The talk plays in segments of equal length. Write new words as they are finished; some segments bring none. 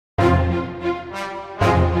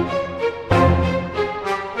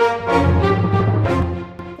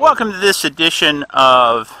Welcome to this edition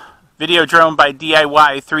of Video Drone by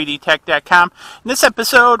DIY3DTech.com. In this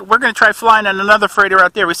episode, we're going to try flying on another freighter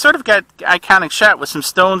out there. We sort of got an iconic shot with some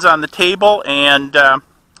stones on the table and the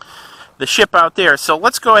ship out there. So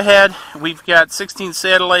let's go ahead. We've got 16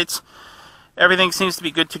 satellites. Everything seems to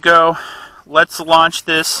be good to go. Let's launch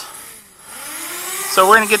this. So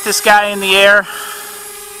we're going to get this guy in the air.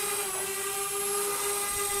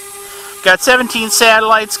 Got 17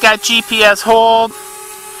 satellites, got GPS hold.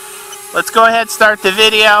 Let's go ahead and start the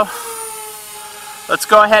video. Let's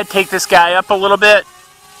go ahead and take this guy up a little bit.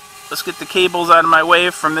 Let's get the cables out of my way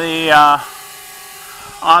from the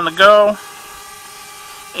on the go.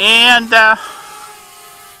 And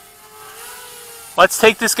let's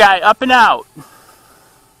take this guy up and out.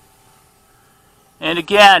 And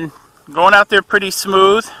again, going out there pretty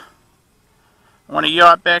smooth. I want to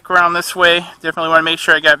yaw it back around this way. Definitely want to make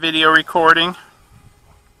sure I got video recording.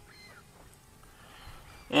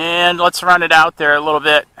 And let's run it out there a little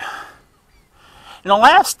bit. In the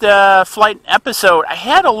last flight episode, I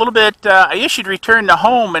had a little bit, I issued return to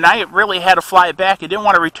home, and I really had to fly it back. I didn't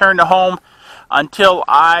want to return to home until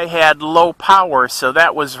I had low power, so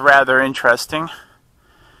that was rather interesting.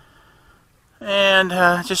 And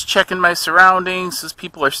just checking my surroundings as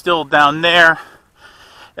people are still down there.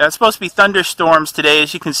 It's supposed to be thunderstorms today.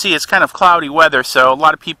 As you can see, it's kind of cloudy weather, so a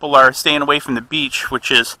lot of people are staying away from the beach,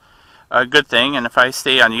 which is a good thing. And if I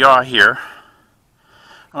stay on yaw here,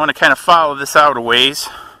 I want to kind of follow this out a ways.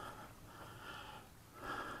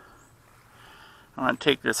 I want to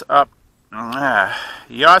take this up. The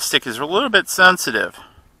yaw stick is a little bit sensitive.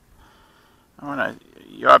 I want to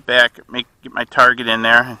yaw back, get my target in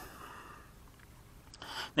there,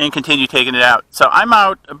 then continue taking it out. So I'm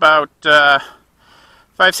out about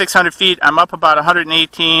 500-600 feet. I'm up about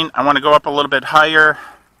 118. I want to go up a little bit higher.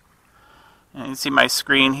 And you can see my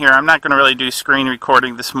screen here. I'm not going to really do screen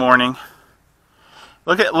recording this morning.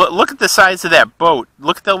 Look at the size of that boat.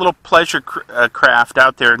 Look at that little pleasure craft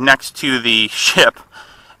out there next to the ship.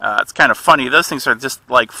 It's kind of funny. Those things are just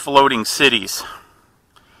like floating cities.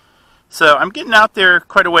 So I'm getting out there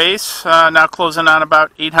quite a ways. Now closing on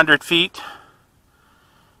about 800 feet.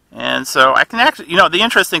 And so I can actually, you know, the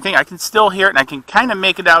interesting thing, I can still hear it, and I can kind of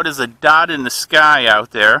make it out as a dot in the sky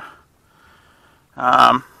out there.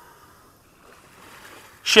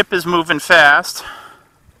 Ship is moving fast.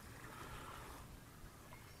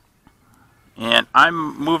 And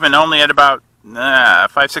I'm moving only at about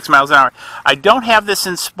 5-6 miles an hour. I don't have this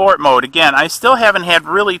in sport mode. Again, I still haven't had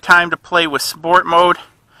really time to play with sport mode.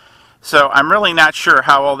 So I'm really not sure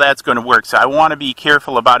how all that's going to work. So I want to be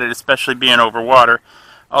careful about it, especially being over water.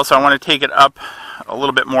 Also, I want to take it up a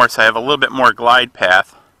little bit more so I have a little bit more glide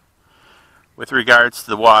path with regards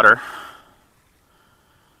to the water.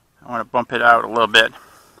 I want to bump it out a little bit.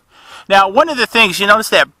 Now, one of the things, you notice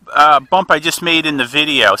that bump I just made in the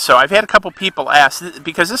video. So I've had a couple people ask,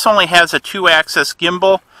 because this only has a 2-axis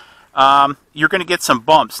gimbal, you're going to get some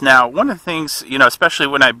bumps. Now, one of the things, you know, especially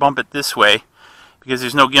when I bump it this way, because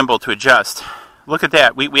there's no gimbal to adjust. Look at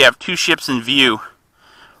that. We have two ships in view.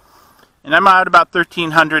 And I'm out about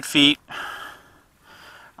 1,300 feet.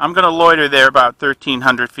 I'm going to loiter there about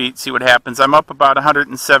 1,300 feet, see what happens. I'm up about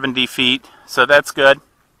 170 feet, so that's good.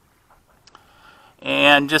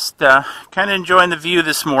 And just kind of enjoying the view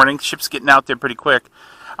this morning. The ship's getting out there pretty quick.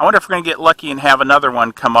 I wonder if we're going to get lucky and have another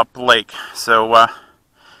one come up the lake. So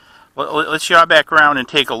let's yaw back around and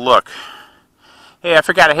take a look. Hey, I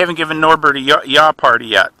forgot, I haven't given Norbert a yaw party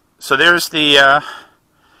yet. So there's the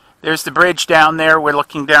bridge down there. We're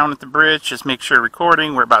looking down at the bridge. Just make sure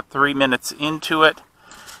recording. We're about 3 minutes into it.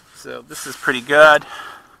 So this is pretty good.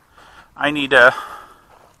 I need a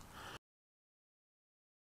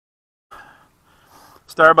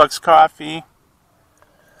Starbucks coffee.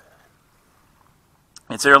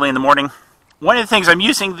 It's early in the morning. One of the things I'm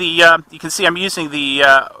using the, you can see I'm using the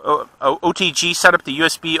OTG setup, the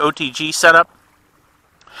USB OTG setup.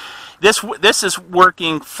 This is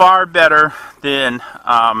working far better than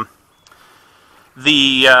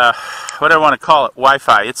the, what do I want to call it,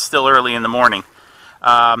 Wi-Fi. It's still early in the morning.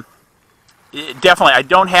 Definitely, I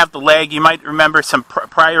don't have the lag. You might remember some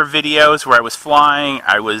prior videos where I was flying.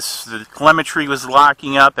 The telemetry was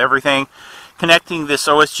locking up, everything. Connecting this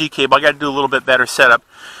OSG cable, I got to do a little bit better setup.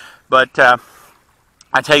 But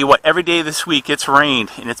I tell you what, every day this week it's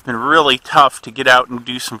rained, and it's been really tough to get out and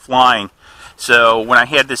do some flying. So when I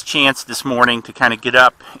had this chance this morning to kind of get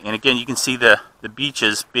up, and again you can see the beach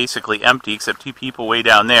is basically empty except two people way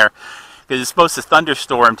down there, because it's supposed to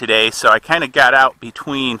thunderstorm today. So I kind of got out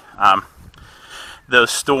between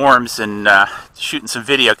those storms and shooting some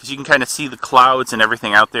video, because you can kind of see the clouds and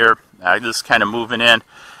everything out there just kind of moving in.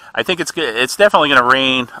 I think it's good. It's definitely going to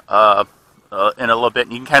rain in a little bit,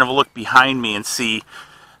 and you can kind of look behind me and see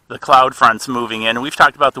the cloud fronts moving in. And we've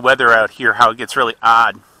talked about the weather out here, how it gets really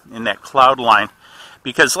odd in that cloud line.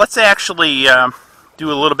 Because let's actually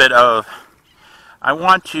do a little bit of. I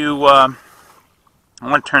want to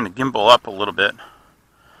turn the gimbal up a little bit,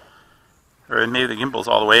 or maybe the gimbal's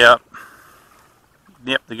all the way up.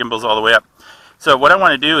 Yep, the gimbal's all the way up. So what I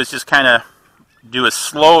want to do is just kind of do a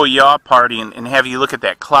slow yaw party and have you look at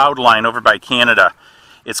that cloud line over by Canada.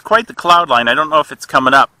 It's quite the cloud line. I don't know if it's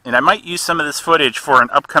coming up, and I might use some of this footage for an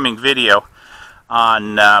upcoming video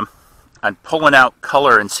on pulling out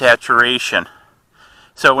color and saturation.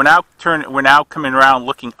 So we're now coming around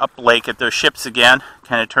looking up lake at those ships again,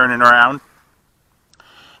 kind of turning around,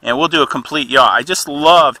 and we'll do a complete yaw. I just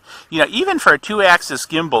love, you know, even for a 2-axis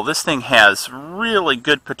gimbal, this thing has really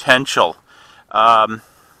good potential.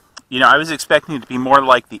 You know, I was expecting it to be more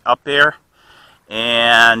like the Up Air,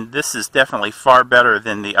 and this is definitely far better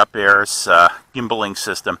than the Up Air's gimbaling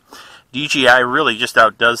system. DJI really just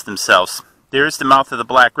outdoes themselves. There's the mouth of the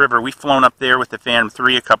Black River. We've flown up there with the Phantom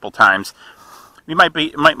 3 a couple times. We might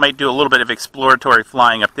do a little bit of exploratory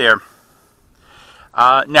flying up there.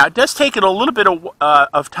 Now it does take it a little bit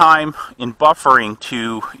of time in buffering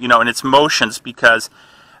to, you know, in its motions, because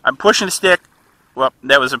I'm pushing the stick. Well,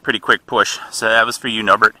 that was a pretty quick push, so that was for you,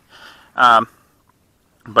 Norbert.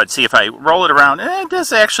 But see, if I roll it around, it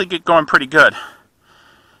does actually get going pretty good.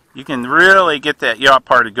 You can really get that yaw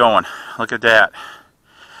party going. Look at that.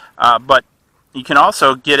 But you can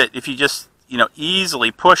also get it if you just, you know,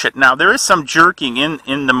 easily push it. Now there is some jerking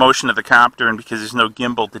in the motion of the copter, and because there's no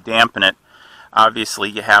gimbal to dampen it, obviously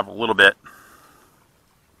you have a little bit.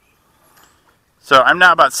 So I'm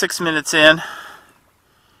now about 6 minutes in.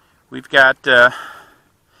 We've got some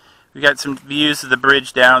views of the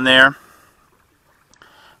bridge down there.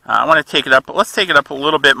 I want to take it up. Let's take it up a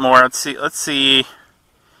little bit more. Let's see.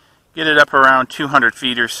 Get it up around 200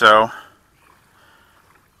 feet or so.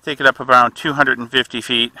 Take it up around 250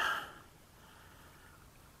 feet.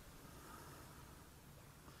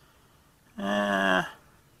 Let's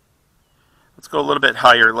go a little bit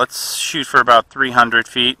higher. Let's shoot for about 300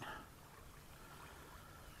 feet.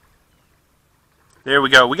 There we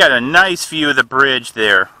go. We got a nice view of the bridge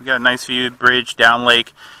there. We got a nice view of the bridge down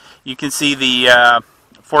lake. You can see the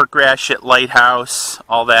Fort Gratiot Lighthouse,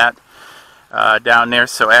 all that down there.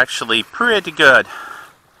 So actually pretty good.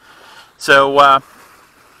 So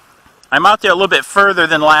I'm out there a little bit further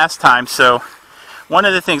than last time. So one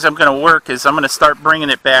of the things I'm going to work is I'm going to start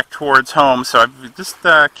bringing it back towards home. So I've just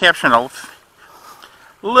captured a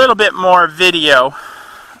little bit more video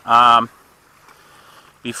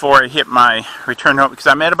before I hit my return home, because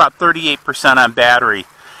I'm at about 38% on battery,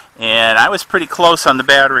 and I was pretty close on the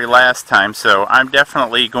battery last time. So I'm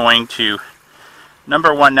definitely going to,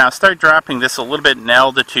 number one, now start dropping this a little bit in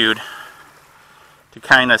altitude to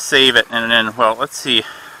kind of save it, and then, well, let's see,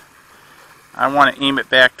 I want to aim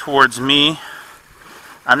it back towards me.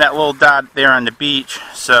 I'm that little dot there on the beach,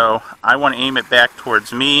 so I want to aim it back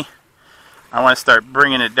towards me. I want to start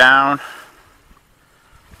bringing it down,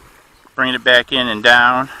 bringing it back in and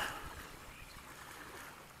down.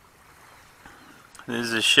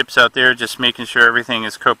 There's the ships out there, just making sure everything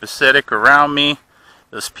is copacetic around me.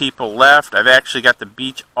 Those people left. I've actually got the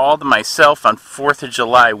beach all to myself on 4th of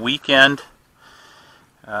July weekend.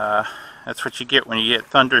 That's what you get when you get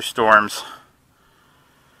thunderstorms.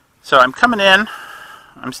 So I'm coming in.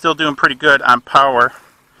 I'm still doing pretty good on power.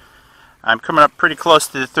 I'm coming up pretty close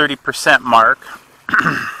to the 30% mark.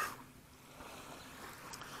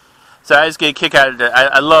 So I just get a kick out of it.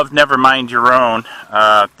 I love Never Mind Your Own.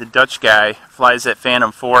 The Dutch guy flies that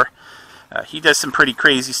Phantom 4. He does some pretty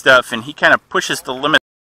crazy stuff, and he kind of pushes the limit.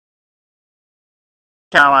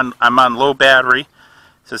 Now I'm on low battery,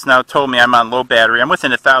 so it's now told me I'm on low battery. I'm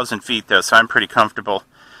within 1,000 feet though, so I'm pretty comfortable.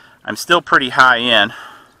 I'm still pretty high in,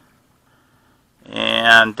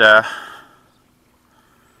 and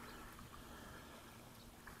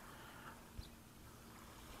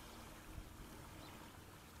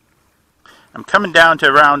I'm coming down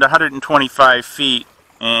to around 125 feet,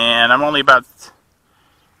 and I'm only about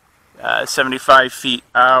 75 feet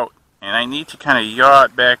out, and I need to kind of yaw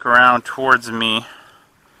it back around towards me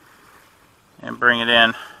and bring it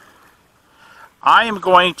in. I am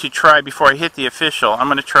going to try, before I hit the official, I'm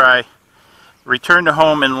going to try return to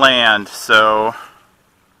home and land. So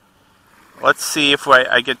let's see if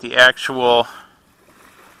I get the actual,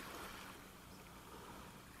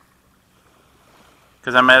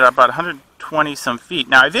 because I'm at about 120 some feet.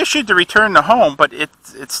 Now I've issued the return to home, but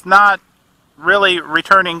it's not really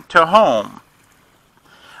returning to home.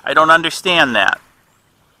 I don't understand that.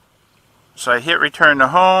 So I hit return to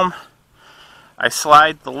home. I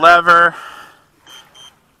slide the lever.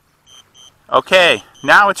 Okay,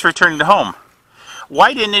 now it's returning to home.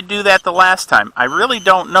 Why didn't it do that the last time? I really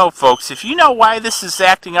don't know, folks. If you know why this is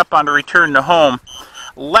acting up on the return to home,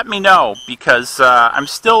 let me know, because I'm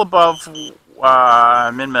still above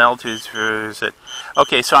minimum altitude. Is it?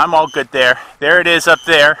 Okay, so I'm all good there. There it is up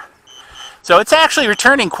there. So it's actually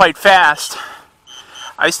returning quite fast.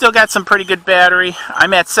 I still got some pretty good battery.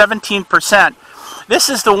 I'm at 17%. This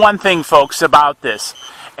is the one thing, folks, about this.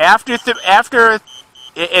 After the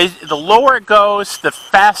lower it goes, the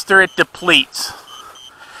faster it depletes.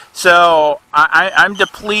 So I'm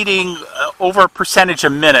depleting over a percentage a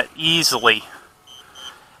minute easily.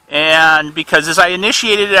 And because as I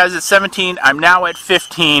initiated it as at 17, I'm now at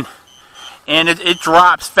 15. And it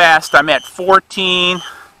drops fast. I'm at 14.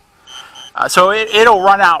 So it'll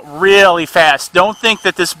run out really fast. Don't think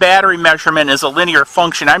that this battery measurement is a linear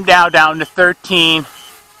function. I'm now down to 13.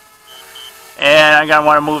 And I'm going to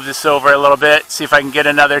want to move this over a little bit. See if I can get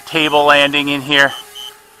another table landing in here.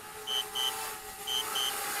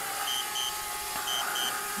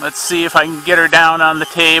 Let's see if I can get her down on the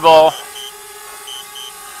table.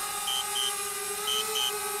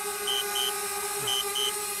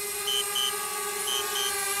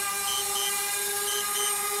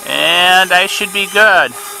 And I should be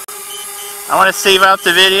good. I want to save out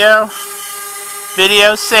the video.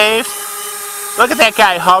 Video saved. Look at that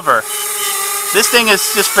guy hover. This thing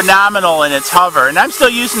is just phenomenal in its hover. And I'm still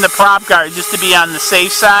using the prop guard just to be on the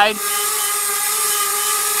safe side.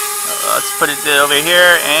 Let's put it over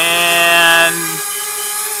here and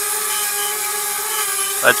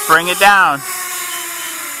let's bring it down.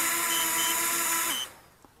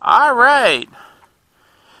 Alright.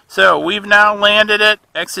 So we've now landed it.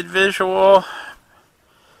 Exit visual.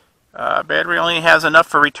 Battery only has enough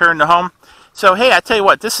for return to home. So hey, I tell you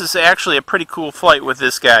what, this is actually a pretty cool flight with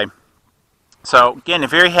this guy. So again, I'm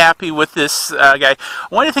very happy with this guy.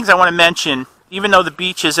 One of the things I want to mention, even though the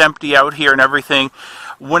beach is empty out here and everything,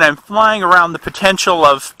 when I'm flying around, the potential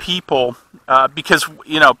of people, because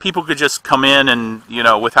people could just come in and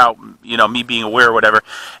without me being aware or whatever.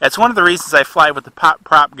 That's one of the reasons I fly with the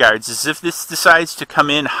prop guards. Is if this decides to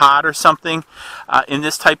come in hot or something in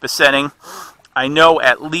this type of setting, I know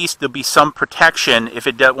at least there'll be some protection if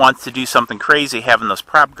it wants to do something crazy having those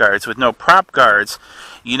prop guards. With no prop guards,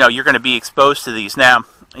 you're going to be exposed to these. Now,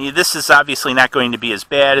 this is obviously not going to be as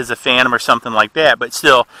bad as a Phantom or something like that, but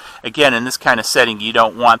still, again, in this kind of setting, you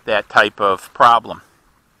don't want that type of problem.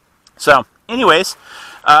 So, anyways,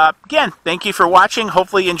 again, thank you for watching.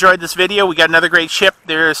 Hopefully you enjoyed this video. We got another great ship.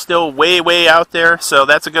 They're still way, way out there, so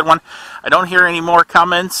that's a good one. I don't hear any more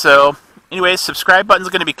comments, so anyways, subscribe button's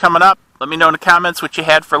going to be coming up. Let me know in the comments what you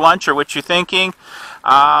had for lunch or what you're thinking.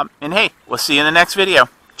 And hey, we'll see you in the next video.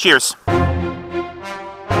 Cheers.